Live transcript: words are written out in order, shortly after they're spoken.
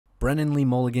Brennan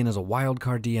Mulligan is a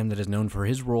wildcard DM that is known for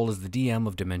his role as the DM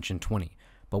of Dimension 20.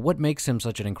 But what makes him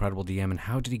such an incredible DM and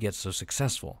how did he get so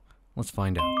successful? Let's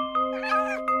find out.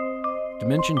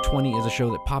 Dimension 20 is a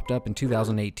show that popped up in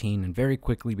 2018 and very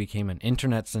quickly became an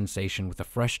internet sensation with a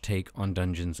fresh take on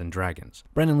Dungeons and Dragons.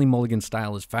 Brennan Mulligan's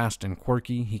style is fast and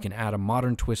quirky. He can add a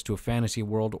modern twist to a fantasy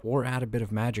world or add a bit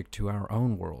of magic to our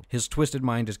own world. His twisted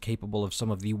mind is capable of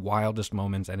some of the wildest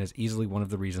moments and is easily one of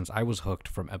the reasons I was hooked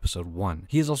from episode 1.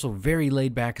 He is also very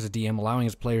laid back as a DM, allowing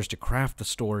his players to craft the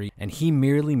story, and he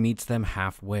merely meets them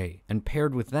halfway. And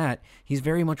paired with that, he's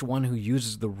very much one who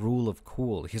uses the rule of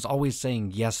cool. He's always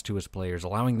saying yes to his players,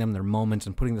 allowing them their moments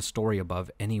and putting the story above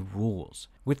any rules.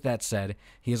 With that said,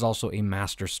 he is also a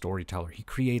master storyteller. He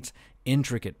creates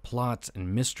intricate plots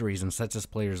and mysteries and sets his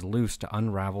players loose to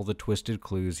unravel the twisted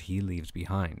clues he leaves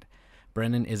behind.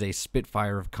 Brennan is a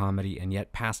spitfire of comedy, and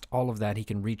yet past all of that, he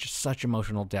can reach such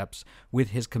emotional depths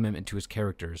with his commitment to his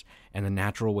characters and the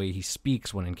natural way he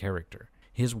speaks when in character.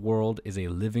 His world is a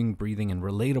living, breathing, and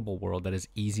relatable world that is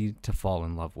easy to fall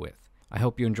in love with. I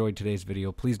hope you enjoyed today's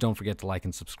video. Please don't forget to like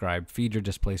and subscribe, feed your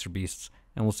Displacer Beasts,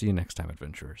 and we'll see you next time,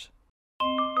 adventurers.